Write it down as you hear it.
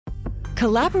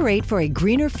Collaborate for a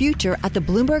greener future at the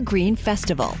Bloomberg Green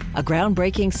Festival, a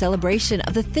groundbreaking celebration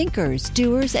of the thinkers,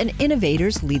 doers, and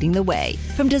innovators leading the way.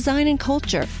 From design and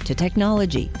culture to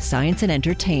technology, science, and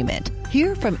entertainment.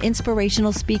 Hear from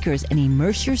inspirational speakers and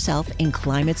immerse yourself in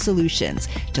climate solutions.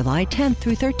 July 10th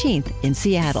through 13th in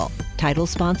Seattle. Title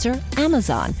sponsor,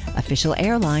 Amazon. Official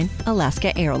airline,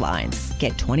 Alaska Airlines.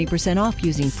 Get 20% off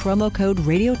using promo code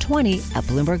radio20 at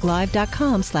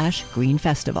BloombergLive.com/Green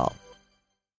Festival.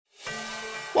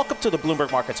 Welcome to the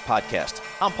Bloomberg Markets Podcast.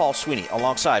 I'm Paul Sweeney,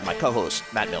 alongside my co-host,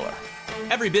 Matt Miller.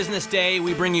 Every business day,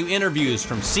 we bring you interviews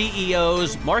from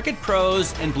CEOs, market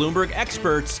pros, and Bloomberg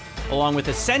experts, along with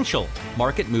essential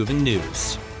market-moving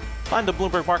news. Find the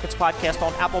Bloomberg Markets Podcast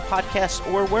on Apple Podcasts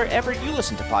or wherever you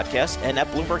listen to podcasts and at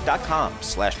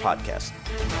Bloomberg.com/podcast.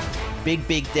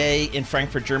 Big day in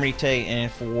Frankfurt, Germany today,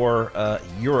 and for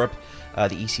Europe,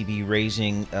 the ECB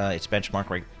raising its benchmark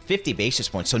rate 50 basis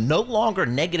points. So no longer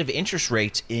negative interest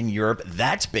rates in Europe.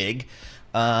 That's big.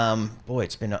 Boy,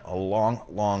 it's been a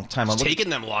long time. It's taken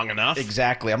them long enough.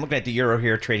 Exactly. I'm looking at the euro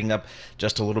here, trading up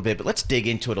just a little bit, but let's dig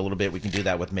into it a little bit. We can do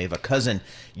that with Maeva Cousin,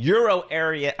 euro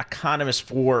area economist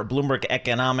for Bloomberg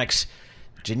Economics.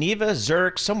 Geneva,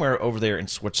 Zurich, somewhere over there in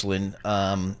Switzerland.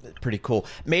 Pretty cool.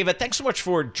 Maeva, thanks so much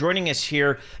for joining us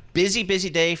here. Busy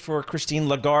day for Christine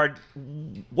Lagarde.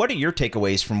 What are your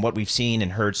takeaways from what we've seen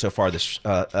and heard so far this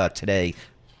today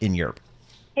in Europe?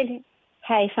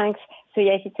 Hi, thanks. So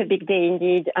yes, it's a big day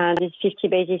indeed, and it's 50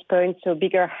 basis points, so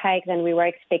bigger hike than we were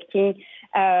expecting.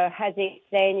 As they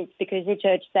explained, it's because they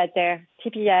judged that their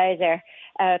TPI, their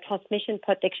transmission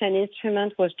protection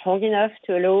instrument, was strong enough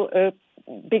to allow a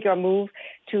bigger move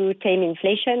to tame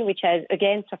inflation, which has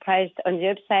again surprised on the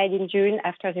upside in June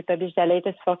after they published their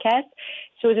latest forecast.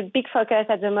 So the big focus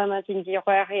at the moment in the euro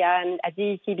area and at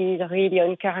the ECB is really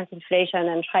on current inflation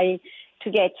and trying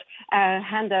to get a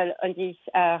handle on these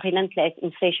relentless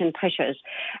inflation pressures.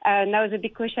 Now the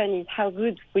big question is how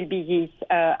good will be this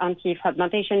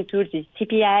anti-fragmentation tool, this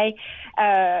TPI.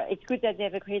 It's good that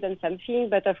they've agreed on something,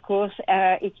 but of course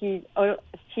it is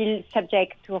still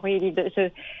subject to really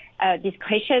the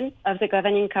discretion of the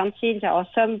governing council. There are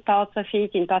some parts of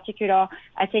it, in particular,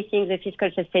 assessing the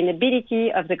fiscal sustainability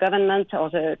of the government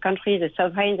or the country, the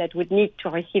sovereign that would need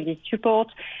to receive this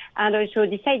support, and also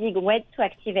deciding when to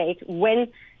activate when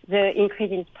the increase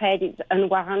in spread is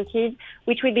unwarranted,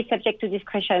 which will be subject to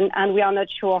discretion, and we are not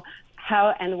sure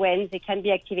how and when they can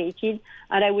be activated.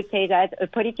 And I would say that a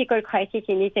political crisis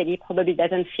in Italy probably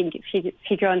doesn't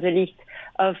figure on the list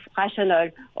of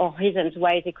rational or reasons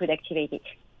why they could activate it.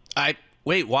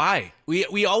 Wait, why?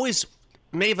 We always,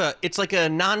 Maeva, it's like a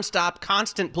nonstop,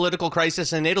 constant political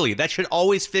crisis in Italy. That should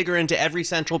always figure into every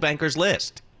central banker's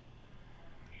list.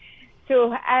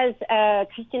 So as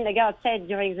Christine Lagarde said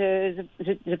during the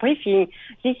briefing,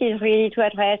 this is really to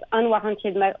address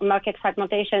unwarranted market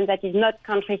fragmentation that is not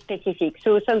country-specific,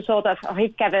 so some sort of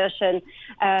risk aversion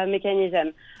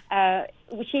mechanism.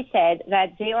 She said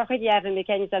that they already have a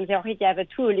mechanism, they already have a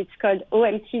tool, it's called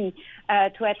OMT,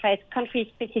 to address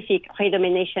country-specific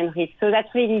redomination risk. So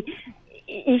that's really,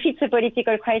 if it's a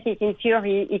political crisis, in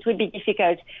theory, it would be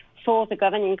difficult for the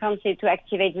governing council to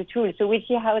activate the tool. So we'll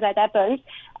see how that happens,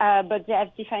 but they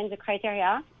have defined the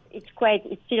criteria. It's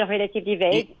still relatively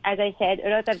vague. As I said, a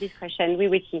lot of discretion. We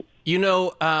will see. You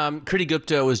know, Kriti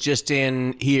Gupta was just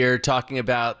in here talking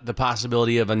about the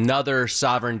possibility of another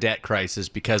sovereign debt crisis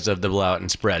because of the blowout in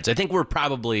spreads. I think we're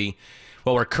currently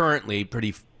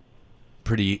pretty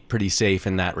safe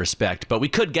in that respect, but we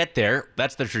could get there.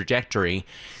 That's the trajectory.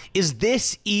 Is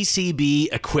this ECB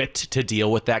equipped to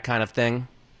deal with that kind of thing?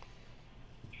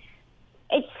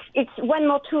 It's one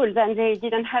more tool than they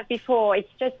didn't have before. It's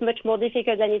just much more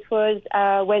difficult than it was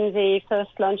when they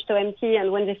first launched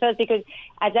OMT because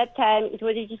at that time it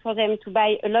was easy for them to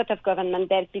buy a lot of government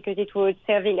debt because it was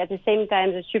serving at the same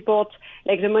time the support,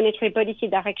 like the monetary policy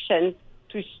direction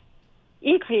to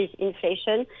increase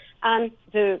inflation and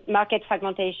the market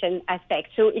fragmentation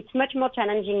aspect. So it's much more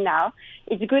challenging now.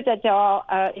 It's good that they are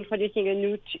introducing a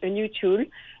new tool,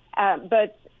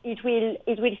 but it will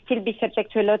still be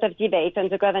subject to a lot of debate on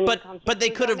the governing council. But they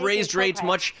could have raised rates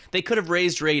they could have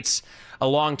raised rates a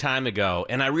long time ago.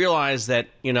 And I realize that,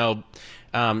 the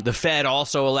Fed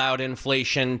also allowed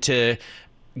inflation to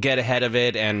get ahead of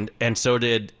it. And so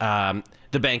did the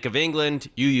Bank of England.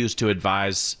 You used to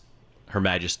advise Her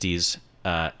Majesty's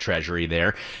Treasury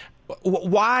there.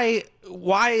 Why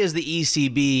is the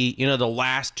ECB, the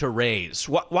last to raise?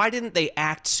 Why didn't they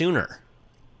act sooner?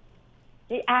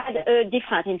 They had a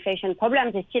different inflation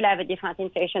problem. They still have a different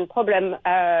inflation problem.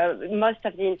 Most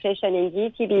of the inflation in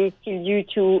the ECB is still due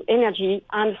to energy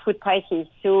and food prices,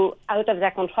 so out of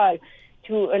their control.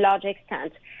 to a large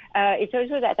extent. It's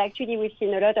also that actually we've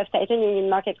seen a lot of tightening in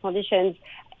market conditions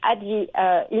at the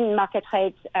in market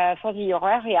rates for the euro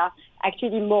area,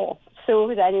 actually more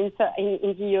so than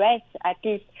in the US, at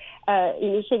least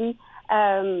initially,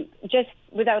 just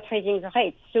without raising the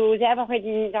rates. So there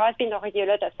has been already a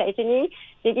lot of tightening.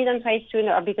 They didn't raise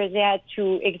sooner because they had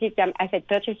to exit their asset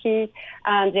purchases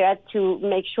and they had to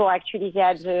make sure actually they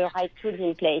had the right tools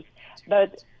in place.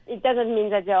 But it doesn't mean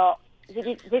that they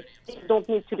don't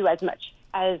need to do as much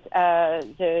as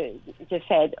the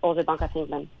Fed or the Bank of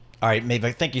England. All right,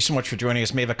 Maeva, thank you so much for joining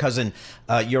us. Maeva Cousin,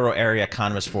 Euro area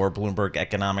economist for Bloomberg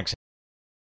Economics.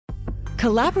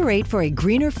 Collaborate for a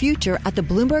greener future at the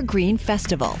Bloomberg Green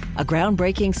Festival, a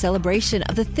groundbreaking celebration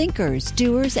of the thinkers,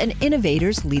 doers, and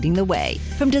innovators leading the way.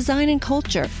 From design and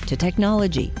culture to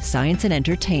technology, science, and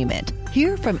entertainment.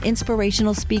 Hear from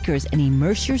inspirational speakers and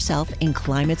immerse yourself in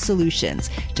climate solutions.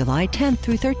 July 10th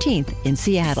through 13th in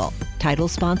Seattle. Title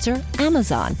sponsor,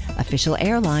 Amazon. Official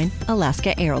airline,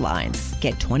 Alaska Airlines.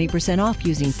 Get 20% off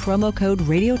using promo code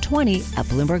radio20 at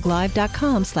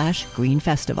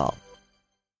bloomberglive.com/greenfestival.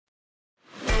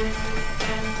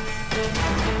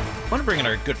 I want to bring in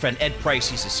our good friend Ed Price.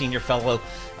 He's a senior fellow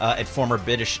and former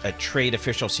British trade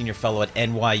official, senior fellow at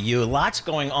NYU. Lots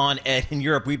going on, Ed, in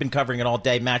Europe. We've been covering it all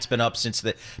day. Matt's been up since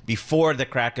before the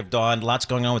crack of dawn. Lots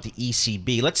going on with the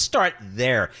ECB. Let's start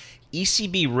there.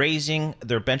 ECB raising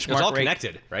their benchmark It's all rate.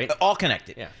 connected, right? All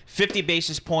connected. Yeah. 50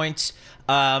 basis points.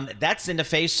 That's in the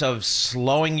face of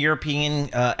slowing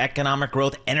European economic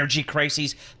growth, energy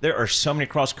crises. There are so many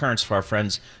cross currents for our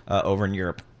friends over in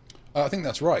Europe. I think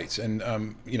that's right. And,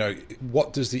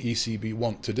 what does the ECB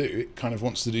want to do? It kind of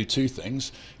wants to do two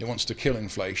things. It wants to kill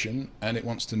inflation and it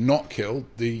wants to not kill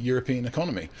the European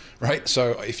economy, right?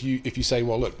 So if you say,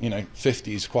 well, look,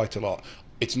 50 is quite a lot.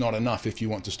 It's not enough if you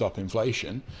want to stop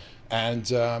inflation.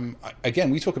 And again,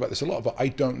 we talk about this a lot, but I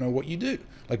don't know what you do.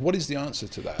 Like, what is the answer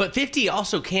to that? But 50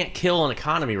 also can't kill an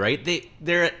economy, right?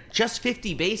 They're at just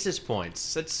 50 basis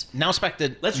points. That's now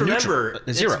expected. Let's remember,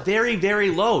 zero. It's very, very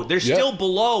low. They're still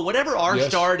below whatever our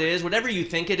start is, whatever you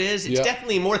think it is. It's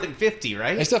definitely more than 50,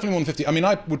 right? It's definitely more than 50. I mean,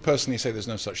 I would personally say there's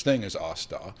no such thing as R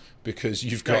star because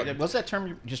you've got. What's that term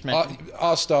you just mentioned?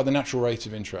 R star, the natural rate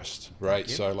of interest, right?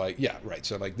 So,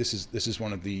 So, this is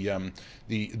one of the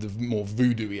more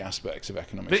voodoo-y aspects of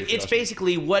economics. But it's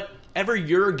basically whatever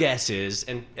your guess is,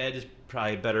 and Ed is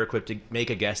probably better equipped to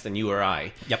make a guess than you or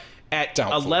I. Yep. At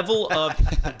Doubtful.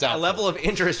 a level of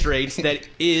interest rates that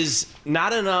is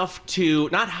not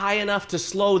high enough to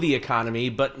slow the economy,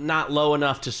 but not low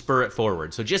enough to spur it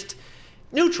forward. So just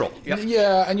neutral. Yep.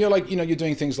 Yeah, and you're you're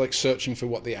doing things like searching for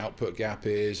what the output gap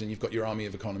is, and you've got your army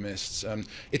of economists.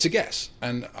 It's a guess,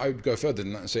 and I would go further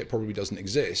than that and say it probably doesn't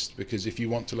exist, because if you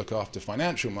want to look after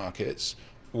financial markets,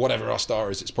 whatever our star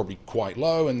is, it's probably quite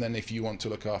low, and then if you want to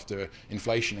look after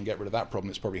inflation and get rid of that problem,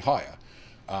 it's probably higher.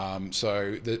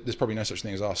 So there's probably no such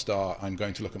thing as R star. I'm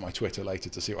going to look at my Twitter later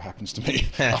to see what happens to me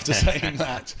after saying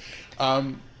that.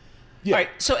 All right,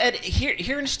 so Ed,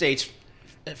 here in the States,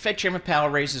 Fed Chairman Powell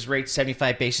raises rates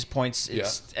 75 basis points.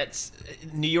 It's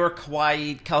New York,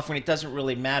 Hawaii, California. It doesn't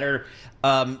really matter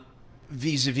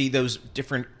vis-a-vis those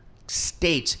different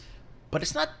states, but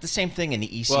it's not the same thing in the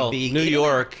ECB. Well, New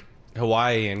York,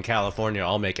 Hawaii, and California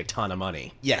all make a ton of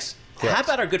money. Yes. Correct. How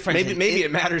about our good friends? Maybe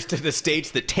it matters to the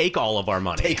states that take all of our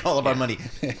money. Our money.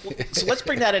 So let's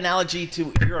bring that analogy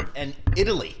to Europe and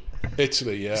Italy.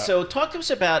 Italy, yeah. So talk to us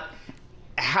about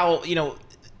how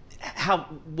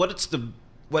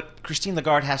what Christine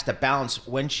Lagarde has to balance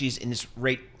when she's in this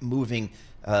rate moving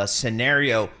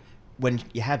scenario when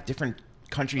you have different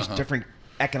countries, different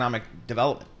economic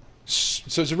development.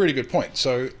 So it's a really good point.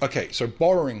 So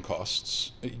borrowing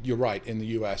costs, you're right, in the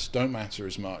US don't matter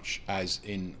as much as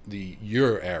in the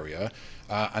euro area,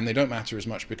 and they don't matter as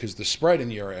much because the spread in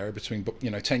the euro area between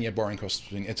 10-year borrowing costs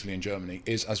between Italy and Germany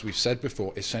is, as we've said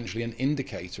before, essentially an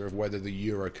indicator of whether the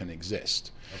euro can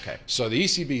exist. Okay. So the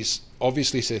ECB is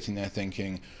obviously sitting there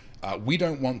thinking, we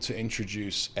don't want to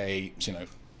introduce an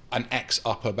X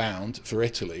upper bound for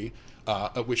Italy.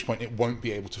 At which point it won't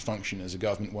be able to function as a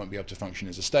government, won't be able to function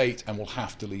as a state, and will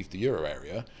have to leave the euro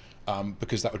area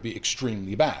because that would be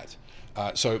extremely bad.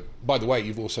 So, by the way,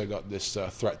 you've also got this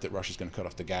threat that Russia's going to cut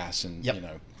off the gas, and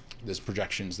there's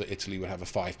projections that Italy would have a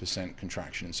 5%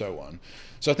 contraction and so on.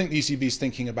 So I think the ECB is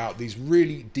thinking about these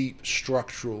really deep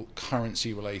structural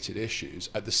currency-related issues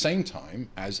at the same time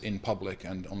as in public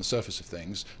and on the surface of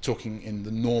things, talking in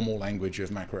the normal language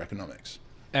of macroeconomics.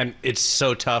 And it's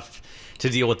so tough to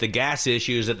deal with the gas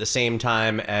issues at the same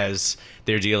time as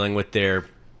they're dealing with their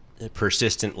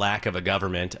persistent lack of a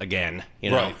government again.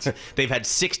 Right. They've had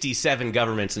 67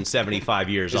 governments in 75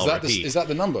 years. I'll repeat. Is that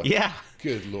the number? Yeah.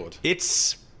 Good Lord.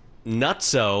 It's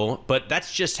nutso, but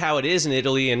that's just how it is in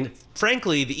Italy. And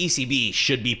frankly, the ECB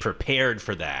should be prepared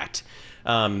for that,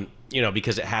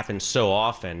 because it happens so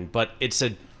often. But it's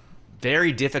a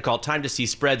very difficult time to see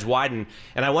spreads widen.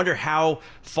 And I wonder how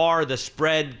far the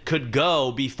spread could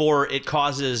go before it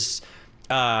causes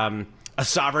a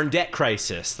sovereign debt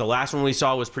crisis. The last one we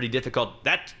saw was pretty difficult.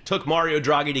 That took Mario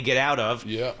Draghi to get out of.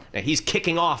 Yeah. And he's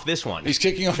kicking off this one. He's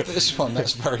kicking off this one.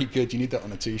 That's very good. You need that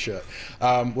on a T-shirt.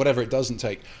 Whatever it doesn't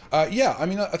take. I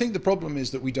think the problem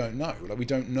is that we don't know. We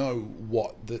don't know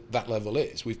what that level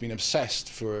is. We've been obsessed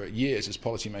for years as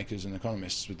policymakers and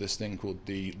economists with this thing called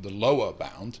the lower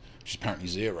bound, which is apparently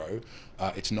zero.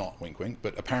 It's not, wink, wink,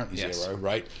 but apparently zero,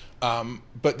 right?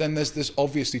 But then there's this,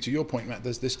 obviously, to your point, Matt,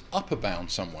 there's this upper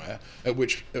bound somewhere at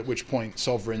which point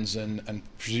sovereigns and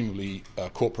presumably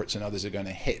corporates and others are going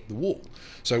to hit the wall.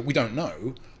 So we don't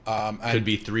know. Could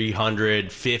be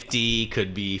 350,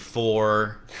 could be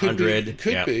 400.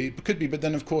 Could be. But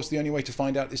then, of course, the only way to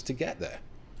find out is to get there.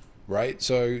 Right.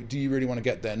 So, do you really want to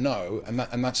get there? No. And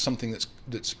that's something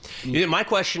that's. My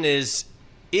question is,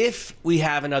 if we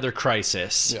have another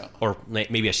crisis, or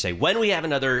maybe I should say, when we have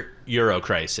another euro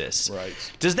crisis, right,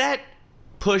 does that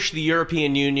push the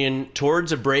European Union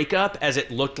towards a breakup, as it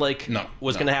looked like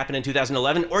was going to happen in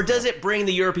 2011, or does it bring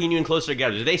the European Union closer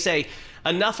together? Do they say,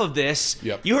 enough of this?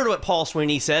 Yep. You heard what Paul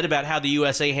Sweeney said about how the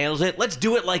USA handles it. Let's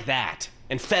do it like that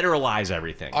and federalize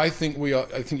everything. I think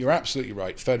you're absolutely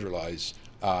right. Federalize.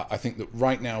 I think that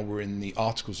right now we're in the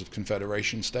Articles of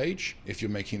Confederation stage, if you're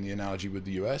making the analogy with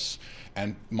the US.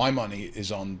 And my money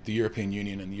is on the European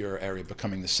Union and the Euro area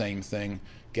becoming the same thing,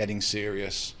 getting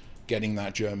serious, getting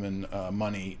that German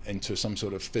money into some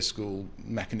sort of fiscal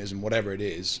mechanism, whatever it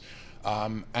is.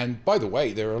 And by the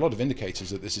way, there are a lot of indicators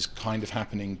that this is kind of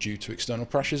happening due to external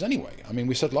pressures anyway. I mean,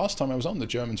 we said last time I was on, the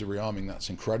Germans are rearming. That's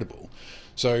incredible.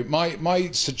 So my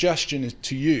suggestion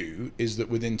to you is that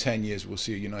within 10 years, we'll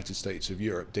see a United States of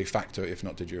Europe de facto, if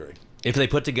not de jure. If they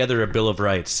put together a Bill of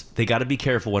Rights, they got to be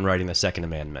careful when writing the Second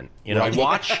Amendment. Right.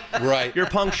 Watch right. your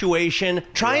punctuation.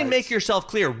 Try and make yourself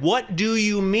clear. What do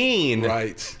you mean?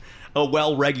 Right. A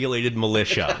well-regulated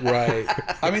militia. Right.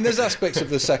 I mean, there's aspects of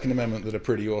the Second Amendment that are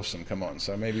pretty awesome. Come on.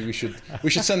 So maybe we should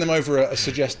send them over a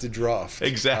suggested draft.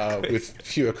 Exactly. With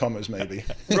fewer commas, maybe.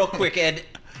 Real quick, Ed.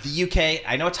 The UK,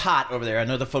 I know it's hot over there. I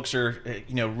know the folks are,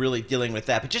 really dealing with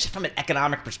that. But just from an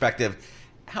economic perspective,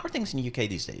 how are things in the UK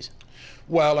these days?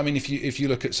 Well, I mean, if you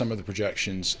look at some of the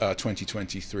projections,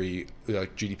 2023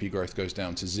 GDP growth goes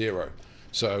down to zero.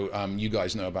 So you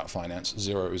guys know about finance.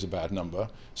 Zero is a bad number.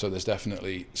 So there's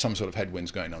definitely some sort of headwinds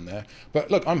going on there.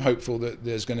 But look, I'm hopeful that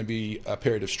there's going to be a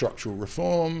period of structural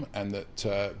reform and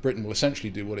that Britain will essentially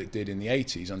do what it did in the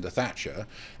 80s under Thatcher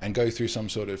and go through some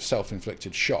sort of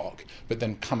self-inflicted shock, but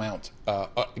then come out,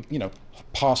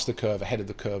 past the curve, ahead of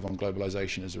the curve on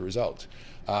globalization as a result.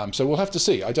 So we'll have to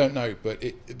see. I don't know, but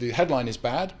the headline is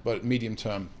bad, but medium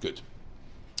term, good.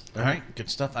 All right, good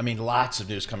stuff. I mean, lots of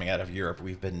news coming out of Europe.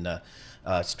 We've been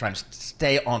trying to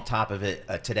stay on top of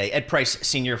it today. Ed Price,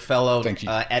 Senior Fellow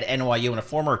at NYU and a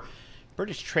former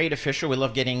British trade official. We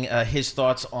love getting his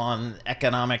thoughts on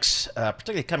economics,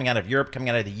 particularly coming out of Europe, coming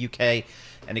out of the UK.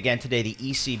 And again, today, the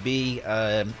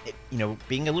ECB,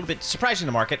 being a little bit surprising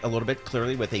the market, a little bit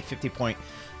clearly with a 50-point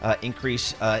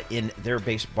increase in their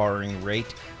base borrowing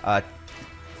rate.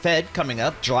 Fed coming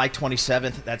up July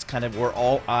 27th. That's kind of where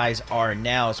all eyes are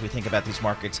now as we think about these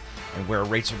markets and where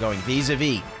rates are going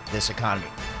vis-a-vis this economy.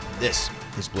 This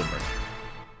is Bloomberg.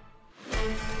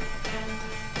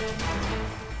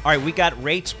 All right, we got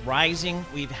rates rising.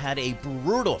 We've had a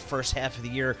brutal first half of the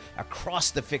year across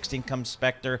the fixed income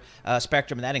spectrum,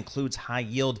 and that includes high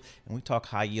yield. And we talk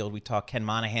high yield. We talk Ken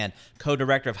Monahan,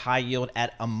 co-director of high yield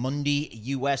at Amundi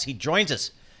US. He joins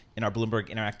us in our Bloomberg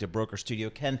Interactive Broker Studio.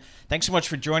 Ken, thanks so much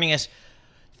for joining us.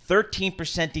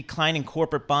 13% decline in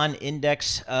corporate bond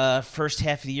index first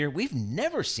half of the year. We've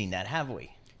never seen that, have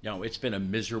we? No, it's been a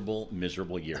miserable,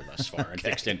 miserable year thus far in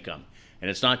fixed income. And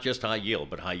it's not just high yield,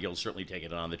 but high yield certainly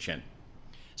taking it on the chin.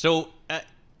 So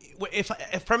if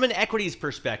from an equities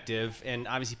perspective, and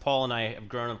obviously Paul and I have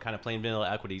grown up kind of plain vanilla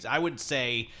equities, I would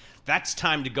say that's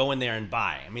time to go in there and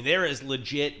buy. I mean, there is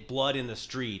legit blood in the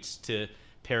streets, to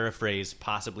paraphrase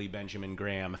possibly Benjamin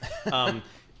Graham.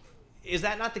 Is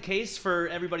that not the case for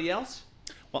everybody else?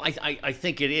 Well, I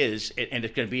think it is, and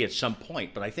it's going to be at some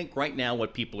point. But I think right now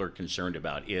what people are concerned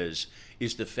about is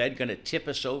the Fed going to tip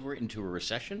us over into a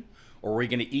recession? Or are we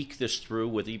going to eke this through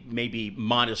with maybe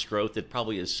modest growth that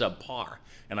probably is subpar?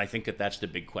 And I think that's the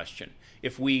big question.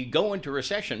 If we go into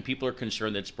recession, people are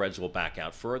concerned that spreads will back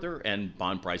out further and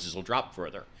bond prices will drop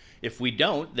further. If we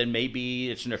don't, then maybe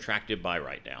it's an attractive buy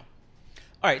right now.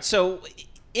 All right, so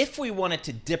if we wanted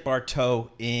to dip our toe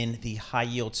in the high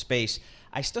yield space,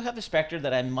 I still have the specter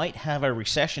that I might have a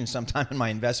recession sometime in my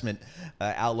investment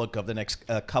outlook of the next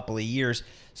couple of years.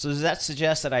 So does that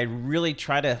suggest that I really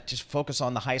try to just focus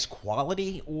on the highest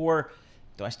quality, or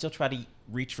do I still try to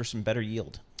reach for some better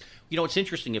yield? You know, it's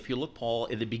interesting. If you look, Paul,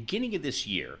 at the beginning of this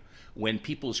year, when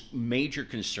people's major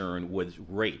concern was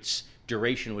rates,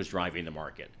 duration was driving the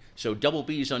market. So double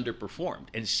Bs underperformed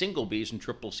and single Bs and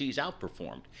triple Cs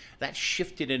outperformed. That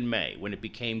shifted in May when it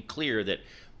became clear that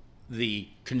the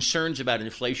concerns about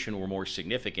inflation were more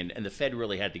significant and the Fed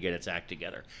really had to get its act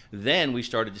together. Then we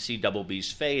started to see double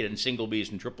Bs fade and single Bs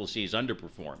and triple Cs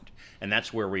underperformed. And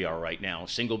that's where we are right now.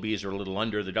 Single Bs are a little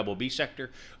under the double B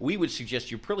sector. We would suggest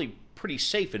you're pretty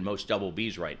safe in most double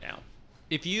Bs right now.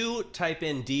 If you type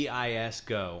in DIS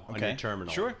Go on your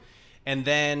terminal, sure, and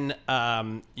then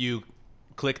you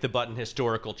click the button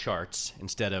historical charts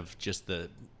instead of just the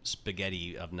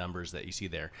spaghetti of numbers that you see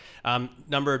there.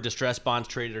 Number of distressed bonds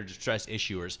traded or distressed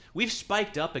issuers. We've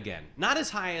spiked up again. Not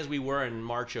as high as we were in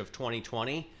March of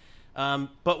 2020,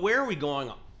 but where are we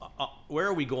going? Where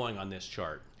are we going on this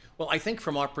chart? Well, I think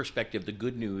from our perspective, the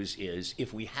good news is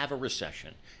if we have a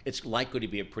recession, it's likely to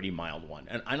be a pretty mild one.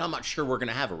 And I'm not sure we're going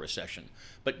to have a recession.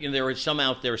 But there are some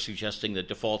out there suggesting that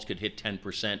defaults could hit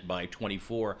 10% by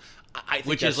 24. I think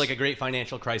Which is like a great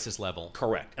financial crisis level.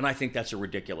 Correct. And I think that's a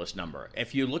ridiculous number.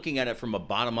 If you're looking at it from a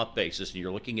bottom-up basis and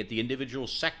you're looking at the individual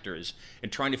sectors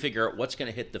and trying to figure out what's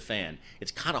going to hit the fan,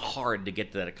 it's kind of hard to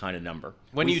get to that kind of number.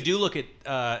 When you do look at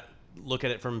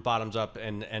it from bottoms up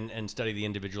and study the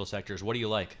individual sectors, what do you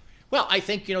like? Well, I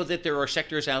think, that there are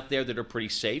sectors out there that are pretty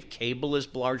safe. Cable is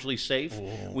largely safe.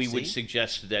 We would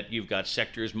suggest that you've got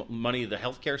sectors, money, the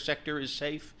healthcare sector is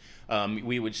safe.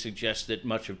 We would suggest that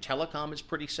much of telecom is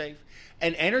pretty safe.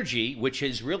 And energy, which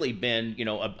has really been,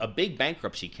 a big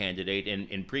bankruptcy candidate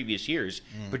in previous years,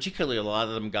 particularly a lot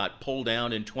of them got pulled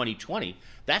down in 2020,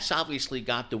 that's obviously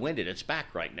got the wind at its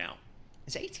back right now.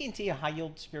 Is AT&T a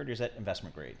high-yield security, or is that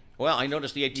investment grade? Well, I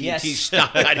noticed the AT&T Yes.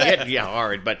 stock got hit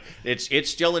hard, but it's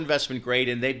still investment grade,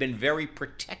 and they've been very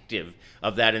protective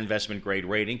of that investment grade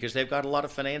rating because they've got a lot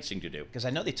of financing to do. Because I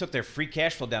know they took their free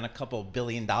cash flow down a couple $1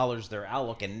 billion, their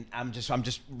outlook, and I'm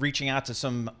just reaching out to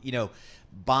some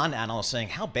bond analysts saying,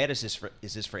 how bad is this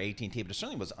for AT&T? But it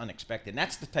certainly was unexpected. And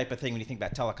that's the type of thing when you think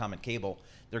about telecom and cable.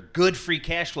 They're good free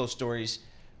cash flow stories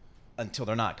until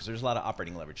they're not, because there's a lot of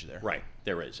operating leverage there. Right,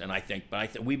 there is, and I think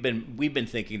we've been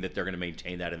thinking that they're going to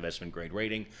maintain that investment grade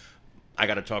rating. I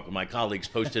got to talk with my colleagues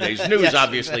post today's news, Yes,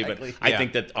 obviously, exactly. but I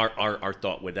think that our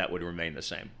thought with that would remain the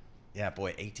same. Yeah,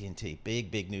 boy, AT&T,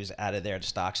 big news out of there. The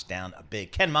stock's down a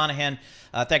big. Ken Monahan,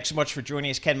 thanks so much for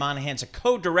joining us. Ken Monahan's a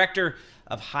co-director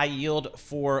of high yield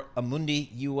for Amundi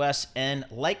US, and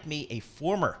like me, a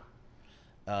former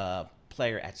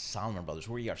player at Salomon Brothers.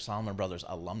 We are Salomon Brothers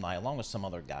alumni, along with some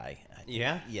other guy.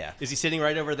 Yeah? Yeah. Is he sitting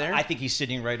right over there? I think he's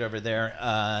sitting right over there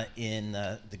in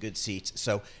the good seats.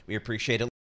 So we appreciate it.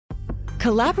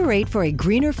 Collaborate for a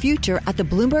greener future at the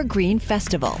Bloomberg Green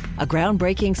Festival, a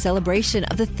groundbreaking celebration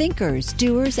of the thinkers,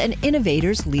 doers, and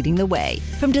innovators leading the way.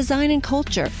 From design and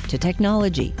culture to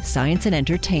technology, science, and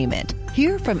entertainment.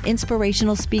 Hear from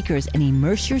inspirational speakers and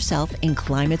immerse yourself in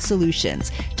climate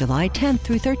solutions. July 10th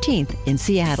through 13th in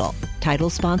Seattle.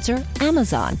 Title sponsor,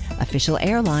 Amazon. Official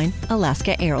airline,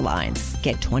 Alaska Airlines.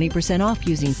 Get 20% off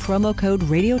using promo code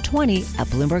radio20 at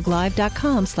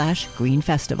BloombergLive.com/Green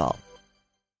Festival.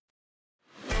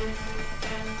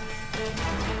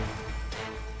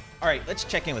 All right, let's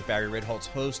check in with Barry Ritholtz,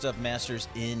 host of Masters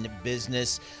in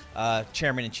Business,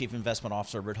 Chairman and Chief Investment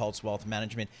Officer of Ritholtz Wealth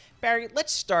Management. Barry,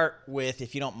 let's start with,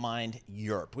 if you don't mind,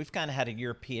 Europe. We've kind of had a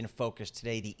European focus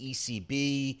today, the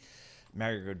ECB,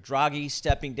 Mario Draghi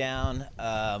stepping down.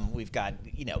 We've got,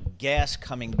 gas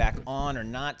coming back on or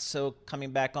not so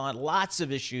coming back on. Lots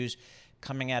of issues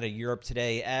coming out of Europe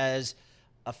today. As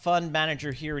a fund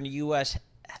manager here in the U.S.,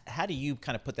 how do you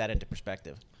kind of put that into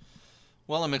perspective?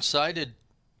 Well, I'm excited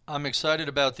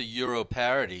about the euro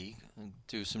parity.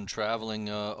 Do some traveling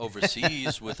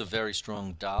overseas with a very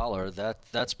strong dollar.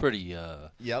 That's pretty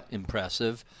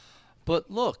impressive. But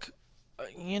look,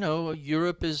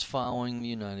 Europe is following the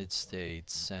United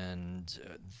States, and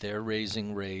they're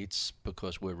raising rates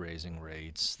because we're raising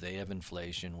rates. They have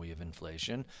inflation, we have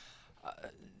inflation.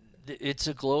 It's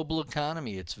a global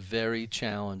economy. It's very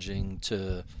challenging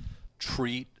to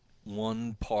treat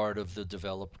one part of the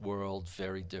developed world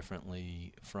very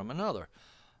differently from another.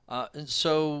 And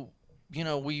so,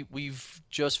 we've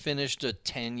just finished a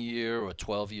 10-year or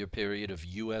 12-year period of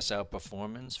U.S.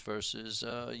 outperformance versus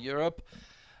Europe.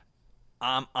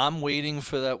 I'm waiting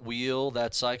for that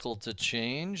cycle to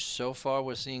change. So far,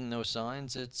 we're seeing no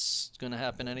signs it's going to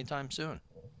happen anytime soon.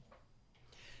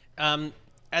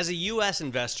 As a U.S.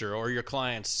 investor, or your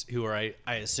clients who are,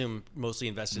 I assume, mostly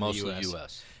invested in the U.S. Mostly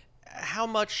U.S.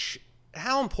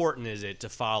 How important is it to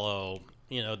follow,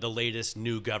 the latest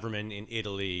new government in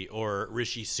Italy, or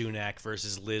Rishi Sunak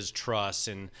versus Liz Truss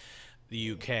in the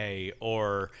U.K.,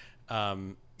 or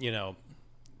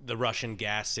the Russian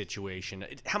gas situation?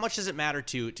 How much does it matter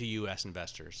to U.S.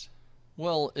 investors?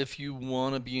 Well, if you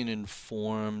want to be an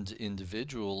informed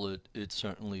individual, it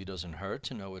certainly doesn't hurt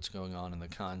to know what's going on in the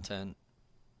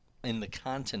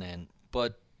continent.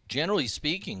 But generally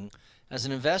speaking, as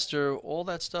an investor, all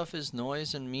that stuff is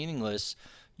noise and meaningless.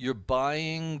 You're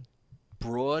buying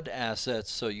broad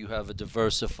assets so you have a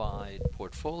diversified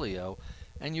portfolio,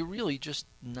 and you're really just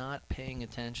not paying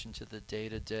attention to the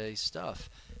day-to-day stuff.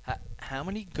 How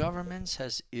many governments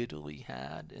has Italy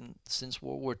had since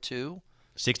World War II?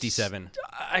 67.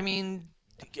 I mean,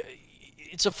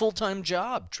 it's a full-time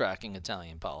job tracking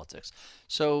Italian politics.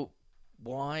 So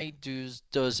why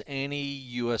does any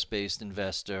U.S.-based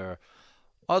investor,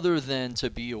 other than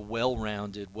to be a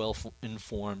well-rounded,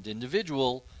 well-informed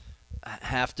individual,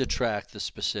 have to track the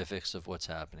specifics of what's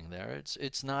happening there?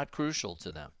 It's not crucial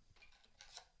to them.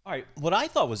 All right. What I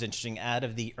thought was interesting out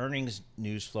of the earnings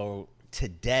news flow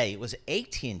today was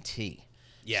AT&T.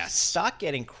 Yes. Stock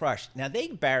getting crushed. Now,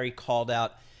 Barry called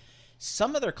out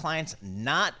some of their clients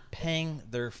not paying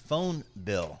their phone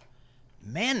bill.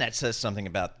 Man, that says something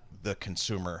about the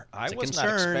consumer. I was not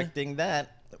expecting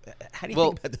that. How do you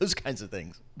think about those kinds of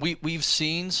things? We've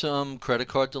seen some credit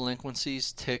card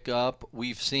delinquencies tick up.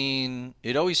 We've seen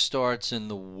it always starts in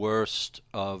the worst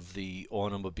of the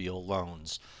automobile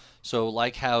loans. So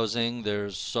like housing,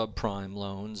 there's subprime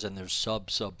loans and there's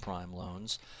subprime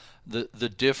loans. The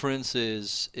difference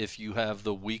is if you have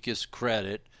the weakest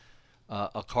credit,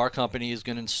 a car company is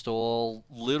going to install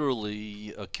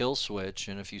literally a kill switch,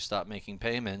 and if you stop making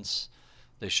payments,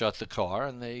 they shut the car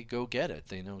and they go get it.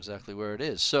 They know exactly where it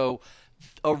is. So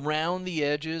around the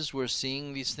edges, we're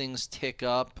seeing these things tick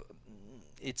up.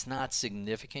 It's not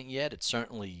significant yet. It's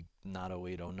certainly not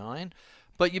 08, 09.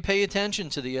 But you pay attention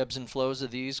to the ebbs and flows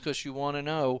of these because you want to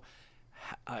know,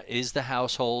 is the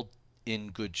household in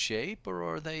good shape, or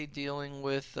are they dealing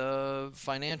with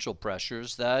financial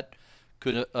pressures that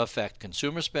could affect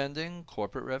consumer spending,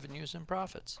 corporate revenues, and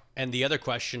profits? And the other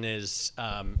question is,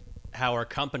 how are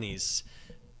companies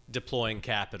deploying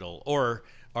capital, or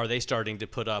are they starting to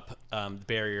put up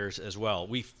barriers as well?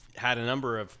 We've had a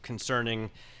number of concerning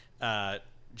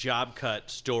job cut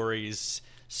stories,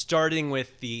 starting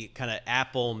with the kind of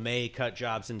Apple may cut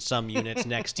jobs in some units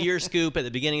next year scoop at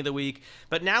the beginning of the week.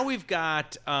 But now we've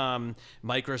got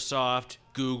Microsoft,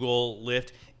 Google,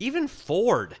 Lyft, even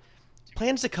Ford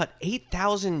plans to cut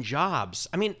 8,000 jobs.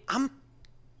 I mean, I'm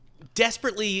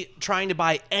desperately trying to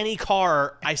buy any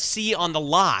car I see on the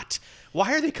lot.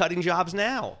 Why are they cutting jobs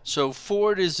now? So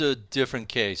Ford is a different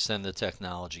case than the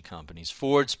technology companies.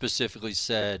 Ford specifically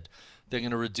said they're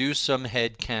going to reduce some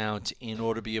headcount in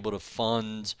order to be able to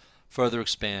fund further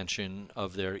expansion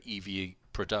of their EV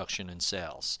production and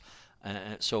sales.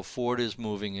 So Ford is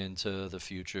moving into the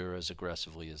future as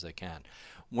aggressively as they can.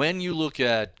 When you look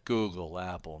at Google,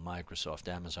 Apple, Microsoft,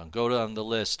 Amazon, go down the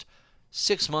list,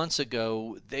 6 months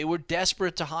ago, they were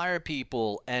desperate to hire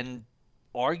people and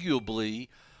arguably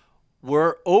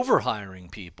were overhiring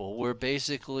people, where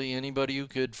basically anybody who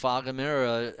could fog a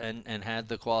mirror and had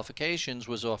the qualifications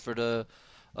was offered a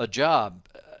job.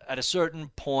 At a certain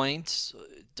point,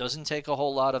 it doesn't take a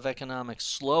whole lot of economic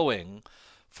slowing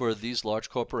for these large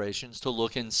corporations to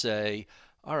look and say,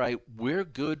 all right, we're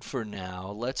good for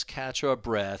now. Let's catch our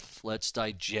breath. Let's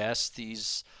digest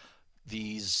these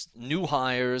new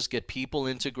hires, get people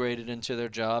integrated into their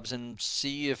jobs, and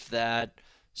see if that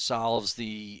solves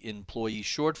the employee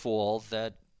shortfall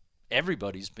that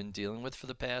everybody's been dealing with for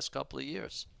the past couple of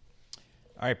years.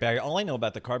 All right, Barry, all I know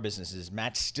about the car business is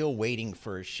Matt's still waiting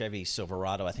for a Chevy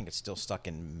Silverado. I think it's still stuck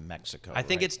in Mexico. I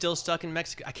think it's still stuck in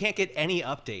Mexico. I can't get any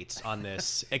updates on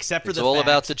this except for it's all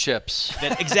about the chips.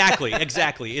 Exactly.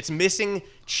 It's missing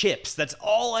chips. That's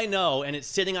all I know, and it's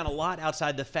sitting on a lot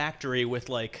outside the factory with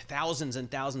like thousands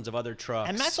and thousands of other trucks.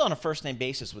 And Matt's on a first-name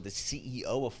basis with the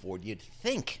CEO of Ford. You'd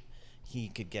think he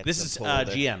could get this is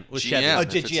GM. With Chevy. Oh,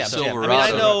 GM. Silverado, I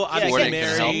mean, I know Ford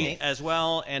Mary as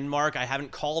well, and Mark. I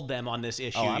haven't called them on this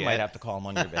issue yet. I might have to call them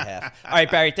on your behalf. All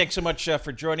right, Barry, thanks so much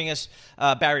for joining us.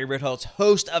 Barry Ritholtz,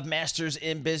 host of Masters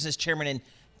in Business, chairman and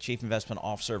chief investment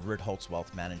officer of Ritholtz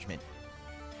Wealth Management.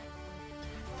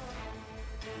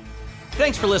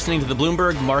 Thanks for listening to the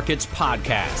Bloomberg Markets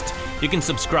Podcast. You can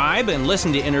subscribe and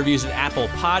listen to interviews at Apple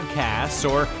Podcasts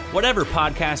or whatever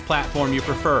podcast platform you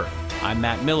prefer. I'm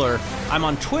Matt Miller. I'm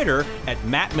on Twitter at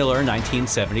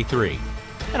MattMiller1973.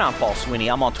 And I'm Paul Sweeney.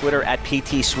 I'm on Twitter at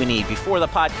PT Sweeney. Before the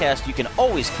podcast, you can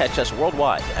always catch us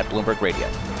worldwide at Bloomberg Radio.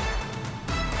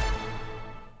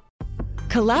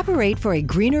 Collaborate for a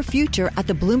greener future at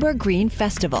the Bloomberg Green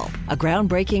Festival, a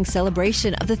groundbreaking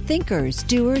celebration of the thinkers,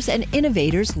 doers, and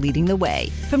innovators leading the way.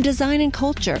 From design and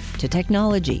culture to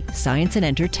technology, science, and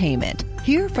entertainment.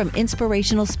 Hear from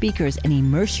inspirational speakers and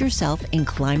immerse yourself in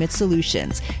climate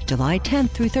solutions. July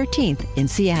 10th through 13th in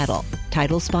Seattle.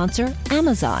 Title sponsor,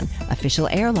 Amazon. Official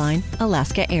airline,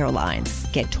 Alaska Airlines.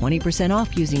 Get 20%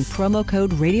 off using promo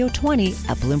code radio20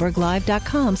 at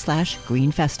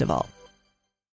BloombergLive.com/Green Festival.